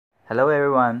Hello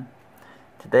everyone.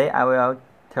 Today I will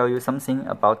tell you something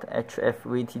about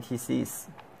HFVTTCs.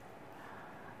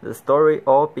 The story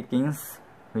all begins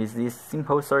with this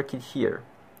simple circuit here.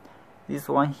 This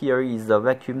one here is a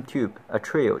vacuum tube, a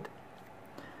triode.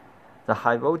 The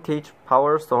high voltage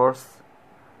power source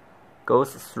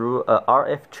goes through a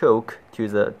RF choke to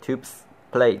the tube's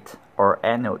plate or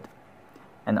anode,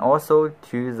 and also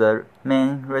to the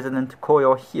main resonant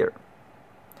coil here.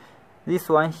 This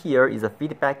one here is a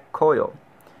feedback coil.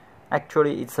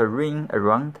 Actually, it's a ring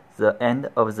around the end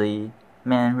of the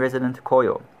main resonant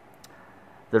coil.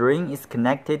 The ring is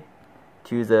connected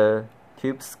to the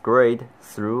tube's grid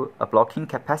through a blocking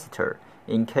capacitor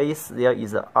in case there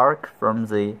is an arc from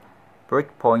the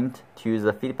breakpoint to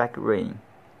the feedback ring.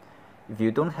 If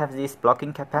you don't have this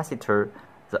blocking capacitor,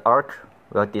 the arc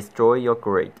will destroy your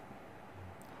grid.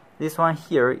 This one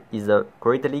here is a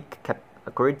grid leak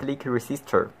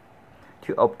resistor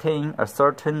to obtain a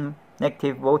certain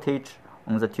negative voltage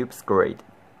on the tube's grid.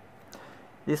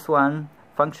 This one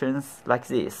functions like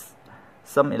this.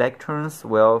 Some electrons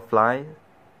will fly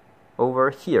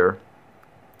over here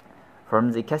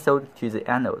from the cathode to the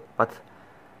anode, but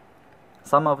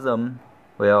some of them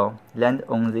will land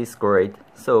on this grid.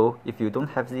 So if you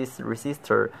don't have this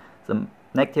resistor, the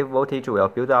negative voltage will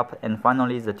build up and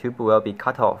finally the tube will be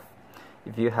cut off.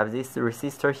 If you have this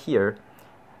resistor here,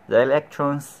 the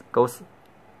electrons goes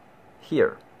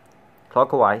here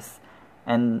clockwise,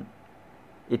 and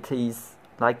it is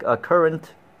like a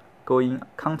current going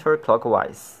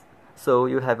counterclockwise. So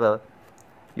you have a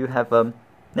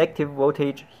negative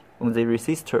voltage on the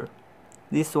resistor.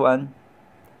 This one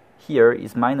here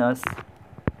is minus,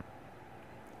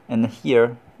 and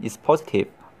here is positive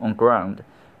on ground.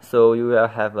 So you will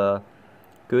have a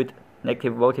good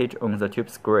negative voltage on the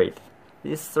tube's grid.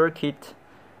 This circuit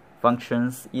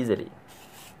functions easily,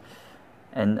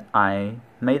 and I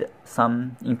made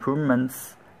some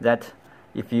improvements that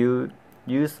if you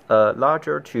use a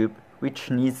larger tube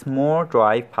which needs more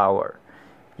drive power,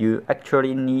 you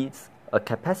actually need a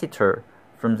capacitor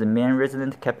from the main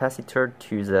resonant capacitor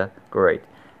to the grid.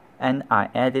 And I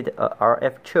added a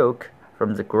RF choke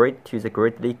from the grid to the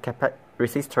grid leak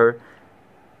resistor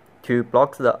to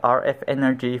block the RF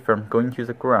energy from going to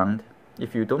the ground.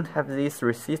 If you don't have this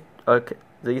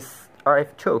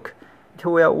RF choke, it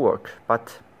will work,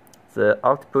 but the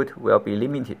output will be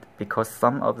limited because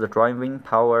some of the driving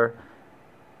power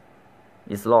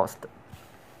is lost.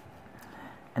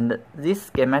 And this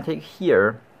schematic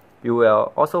here, you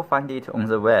will also find it on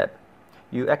the web.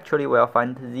 You actually will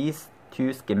find these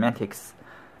two schematics.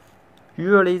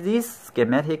 Usually this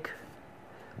schematic,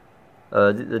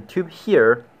 the tube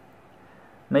here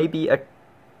may be a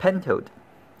pentode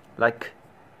like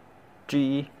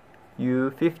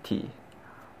GU50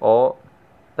 or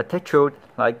a tetrode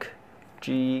like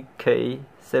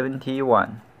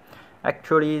GK71.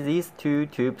 Actually, these two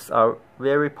tubes are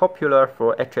very popular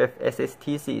for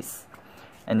HFSSTCs.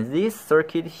 And this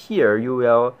circuit here, you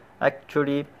will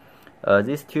actually,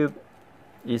 this tube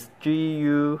is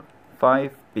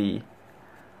GU5B,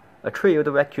 a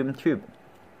triode vacuum tube,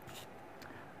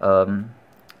 a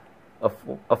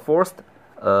forced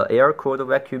air-cooled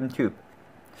vacuum tube.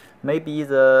 Maybe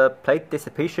the plate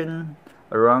dissipation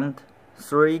around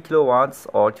 3 kilowatts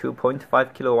or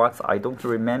 2.5 kilowatts, I don't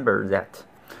remember that.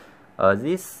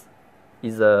 This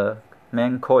is a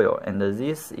main coil, and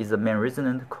this is a main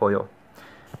resonant coil.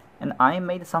 And I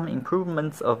made some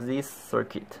improvements of this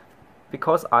circuit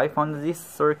because I found this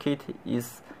circuit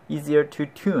is easier to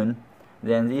tune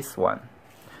than this one.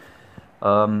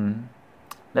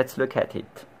 Let's look at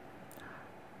it.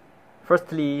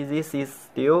 Firstly, this is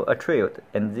still a triode,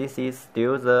 and this is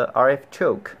still the RF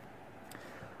choke.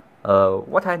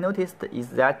 What I noticed is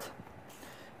that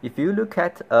if you look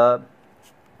at a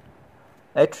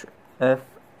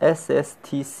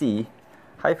HFSSTC,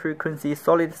 high frequency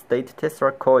solid state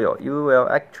tensor coil, you will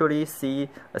actually see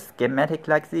a schematic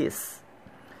like this.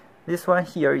 This one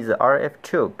here is a RF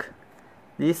choke.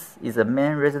 This is a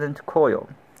main resonant coil,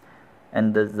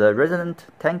 and the resonant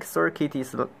tank circuit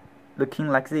is looking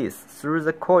like this: through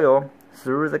the coil,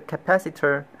 through the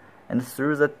capacitor, and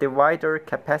through the divider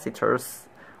capacitors.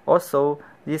 Also,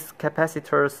 this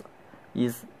capacitors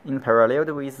is in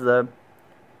parallel with the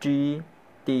GS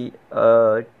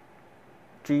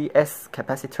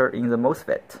capacitor in the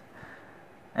MOSFET,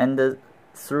 and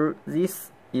through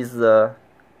this is the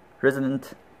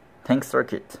resonant tank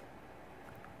circuit.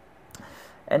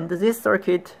 And this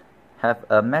circuit have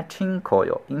a matching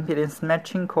coil, impedance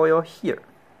matching coil here.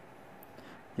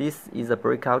 This is a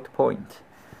breakout point.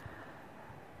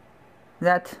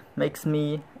 That makes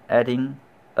me adding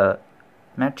a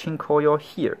matching coil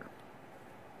here.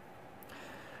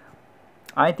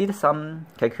 I did some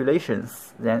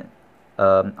calculations. Then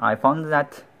I found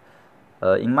that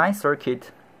in my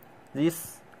circuit,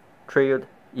 this triode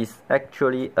is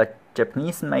actually a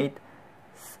Japanese-made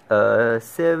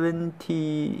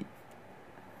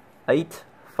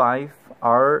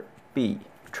 785RB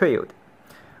triode,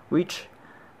 which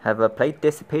have a plate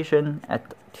dissipation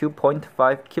at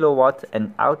 2.5 kilowatt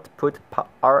and output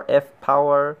RF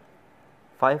power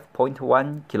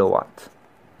 5.1 kilowatt.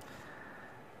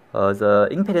 The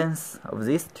impedance of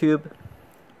this tube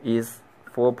is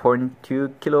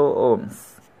 4.2 kilo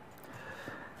ohms.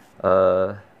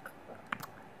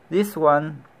 This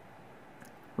one,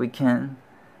 we can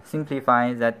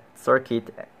simplify that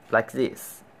circuit like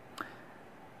this.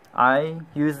 I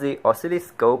use the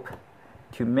oscilloscope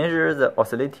to measure the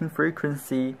oscillating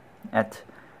frequency at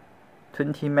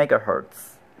 20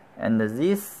 megahertz, and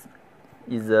this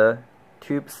is the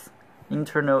tube's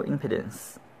internal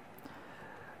impedance.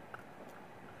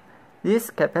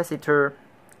 This capacitor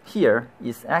here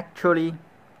is actually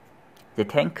the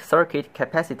tank circuit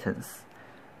capacitance,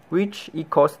 which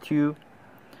equals to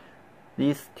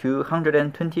this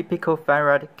 220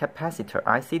 picofarad capacitor.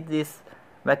 I see this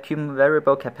vacuum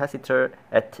variable capacitor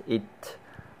at its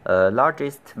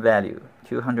largest value,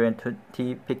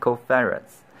 220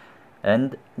 picofarads,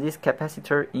 and this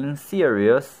capacitor in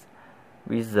series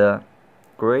with the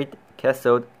grid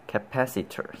cathode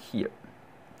capacitor here.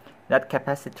 That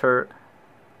capacitor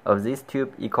of this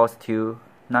tube equals to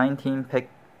 19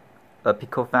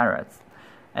 picofarads,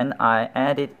 and I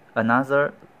added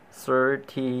another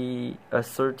 13.6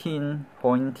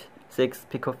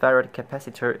 picofarad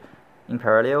capacitor in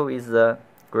parallel with the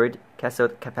grid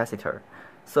cathode capacitor.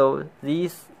 So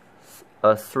these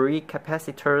three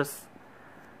capacitors,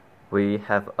 we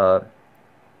have a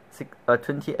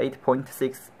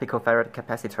 28.6 picofarad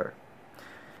capacitor,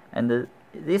 and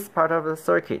this part of the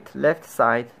circuit, left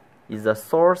side, is the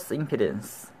source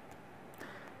impedance,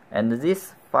 and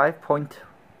this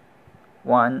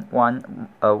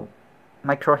 5.11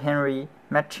 microhenry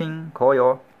matching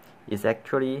coil is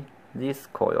actually this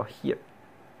coil here.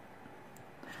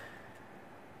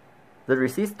 The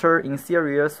resistor in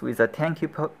series with a 10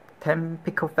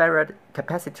 picofarad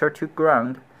capacitor to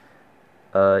ground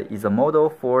is a model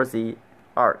for the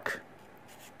arc,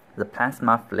 the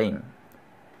plasma flame.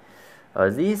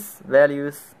 These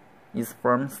values is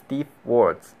from Steve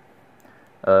Ward's.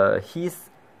 He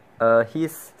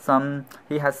has some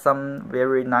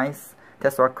very nice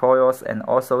Tesla coils, and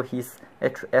also his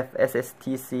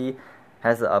HFVTTC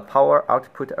has a power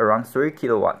output around 3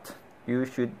 kilowatt. You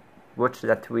should watch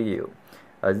that video.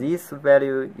 This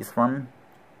value is from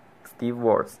Steve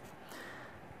Ward's,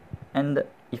 and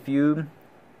if you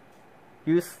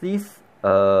use these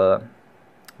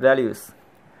values,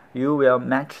 you will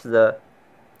match the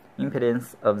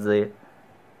impedance of the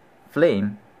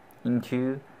flame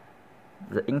into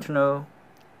the internal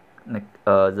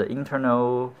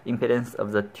impedance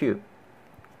of the tube.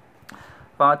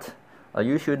 But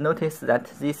you should notice that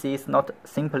this is not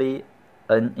simply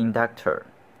an inductor.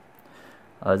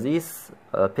 This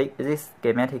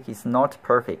schematic is not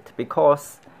perfect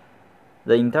because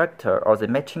the inductor or the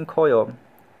matching coil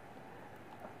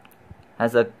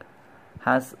has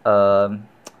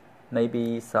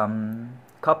maybe some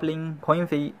coupling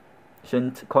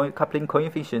coefficient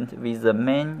with the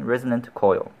main resonant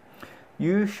coil.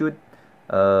 You should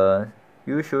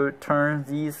turn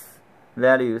these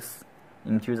values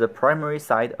into the primary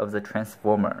side of the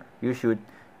transformer. You should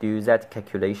do that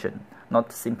calculation,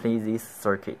 not simply this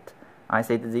circuit. I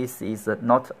said this is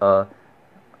not a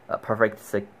perfect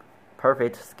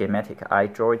schematic. I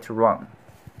draw it wrong.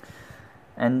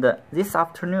 And this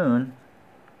afternoon,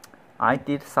 I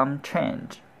did some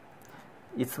change.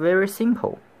 It's very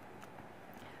simple.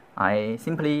 I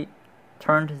simply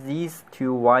turned these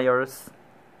two wires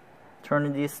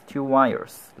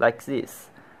like this.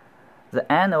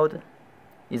 The anode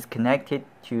is connected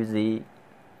to the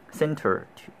center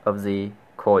of the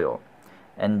coil,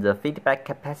 and the feedback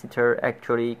capacitor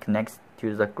actually connects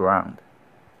to the ground.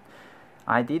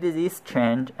 I did this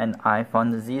change, and I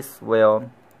found this will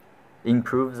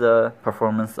improve the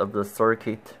performance of the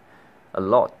circuit a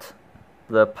lot.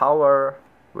 The power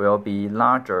will be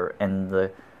larger and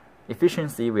the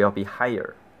efficiency will be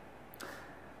higher.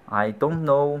 I don't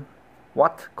know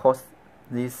what caused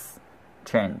this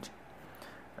change.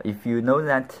 If you know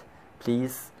that,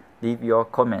 please leave your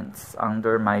comments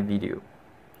under my video.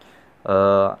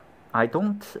 I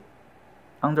don't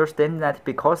understand that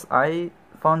because I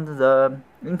found the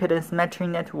impedance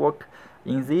matching network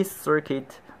in this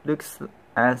circuit looks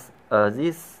as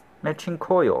this matching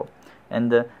coil,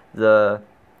 and the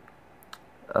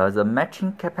the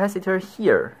matching capacitor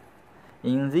here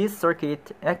in this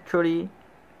circuit actually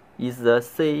is the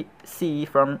C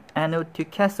from anode to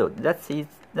cathode. That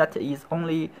is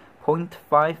only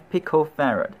 0.5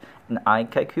 picofarad, and I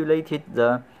calculated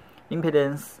the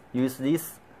impedance use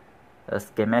this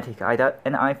schematic,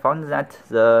 and I found that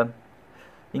the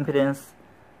impedance,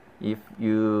 if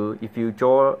you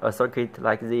draw a circuit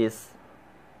like this,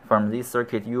 from this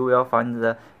circuit you will find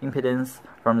the impedance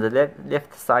from the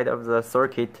left side of the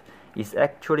circuit is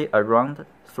actually around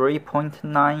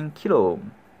 3.9 kilo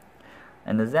ohm,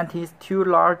 and that is too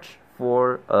large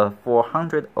for a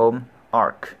 400 ohm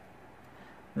arc.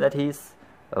 That is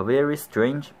very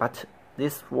strange, but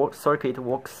this circuit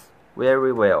works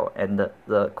very well, and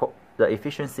the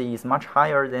efficiency is much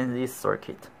higher than this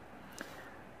circuit.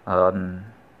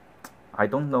 I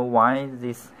don't know why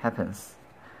this happens.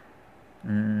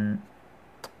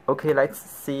 Okay, let's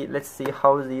see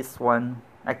how this one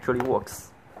actually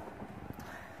works.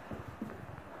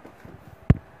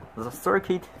 The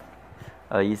circuit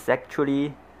is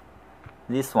actually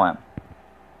this one.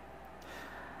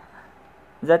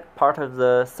 That part of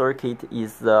the circuit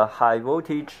is the high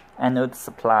voltage anode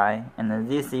supply, and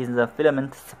this is the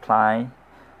filament supply,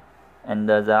 and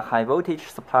the high voltage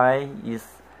supply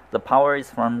is the power is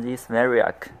from this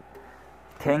variac,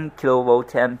 10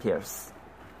 kilovolt amperes,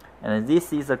 and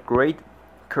this is a great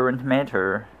current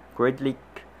meter, great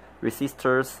leak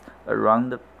resistors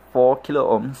around 4 kilo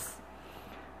ohms,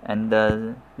 and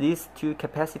these two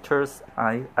capacitors,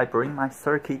 I bring my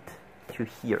circuit to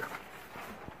here.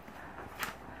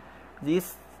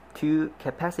 These two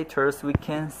capacitors, we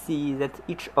can see that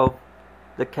each of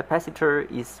the capacitor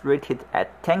is rated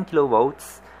at 10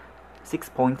 kilovolts,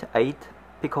 6.8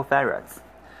 picofarads.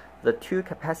 The two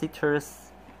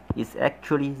capacitors is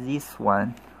actually this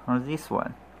one or this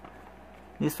one.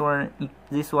 This one is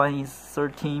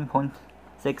 13.6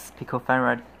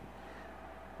 picofarad.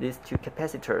 These two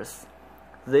capacitors,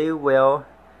 they will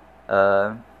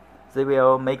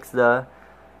make the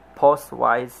pulse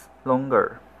wise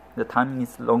longer. The timing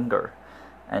is longer,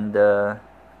 and the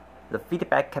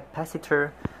feedback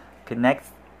capacitor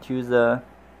connects to the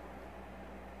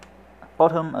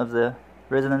bottom of the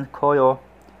resonant coil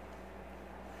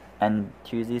and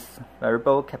to this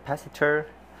variable capacitor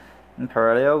in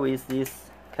parallel with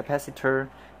this capacitor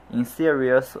in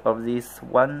series of this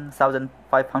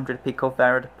 1500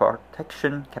 picofarad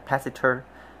protection capacitor.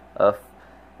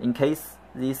 In case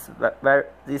this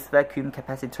vacuum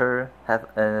capacitor have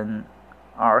an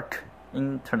arc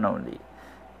internally,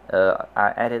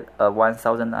 I added a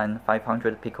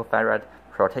 1500 picofarad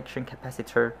protection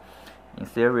capacitor in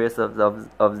series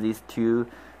of these two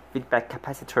feedback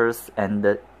capacitors, and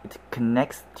it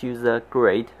connects to the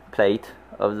grid plate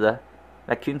of the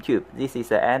vacuum tube. This is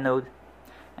the anode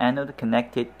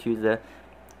connected to the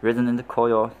resonant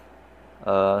coil,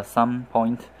 some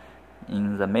point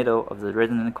in the middle of the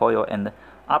resonant coil, and the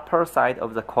upper side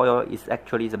of the coil is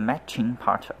actually the matching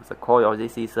part of the coil.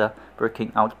 This is a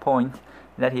breaking out point.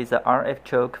 That is the RF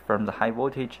choke from the high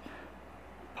voltage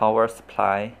power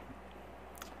supply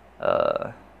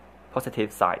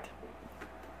positive side.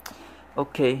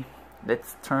 Okay,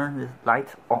 let's turn the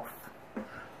light off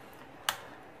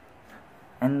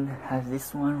and have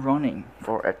this one running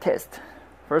for a test.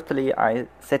 Firstly, I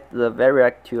set the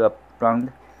variac to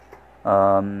around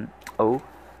oh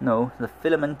no, the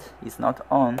filament is not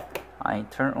on. I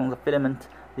turn on the filament.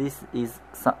 This is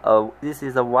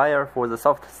a wire for the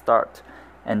soft start,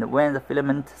 and when the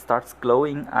filament starts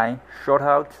glowing, I short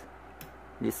out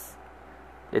this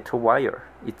little wire.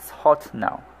 It's hot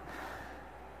now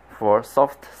for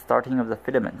soft starting of the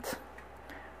filament.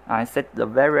 I set the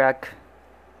variac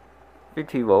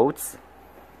 50 volts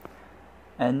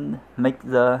and make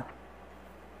the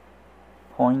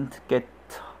point get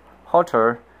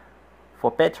hotter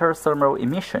for better thermal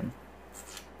emission.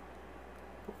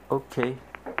 Okay,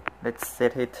 let's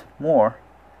set it more.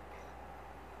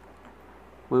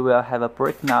 We will have a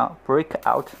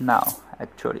breakout now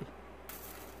actually.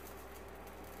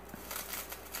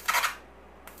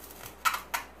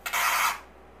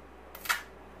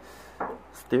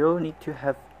 Still need to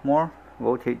have more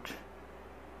voltage.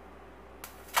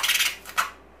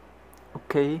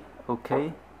 Okay.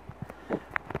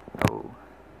 Oh,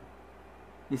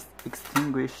 it's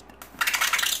extinguished.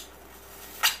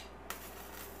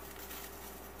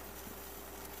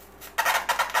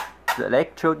 The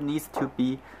electrode needs to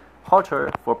be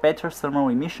hotter for better thermal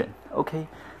emission. Okay,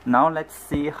 now let's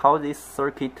see how this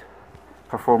circuit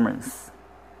performance.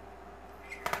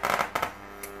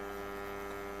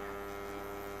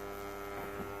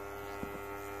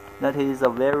 That is a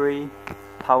very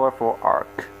powerful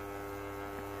arc.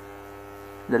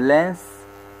 The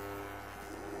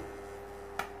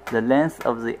length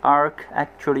of the arc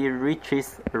actually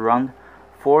reaches around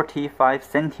 45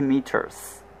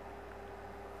 centimeters.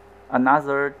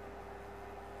 Another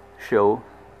show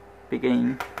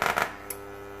beginning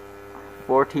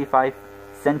 45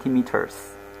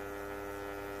 centimeters.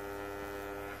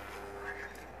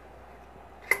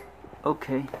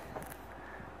 Okay,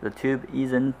 the tube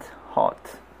isn't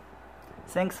hot.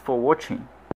 Thanks for watching.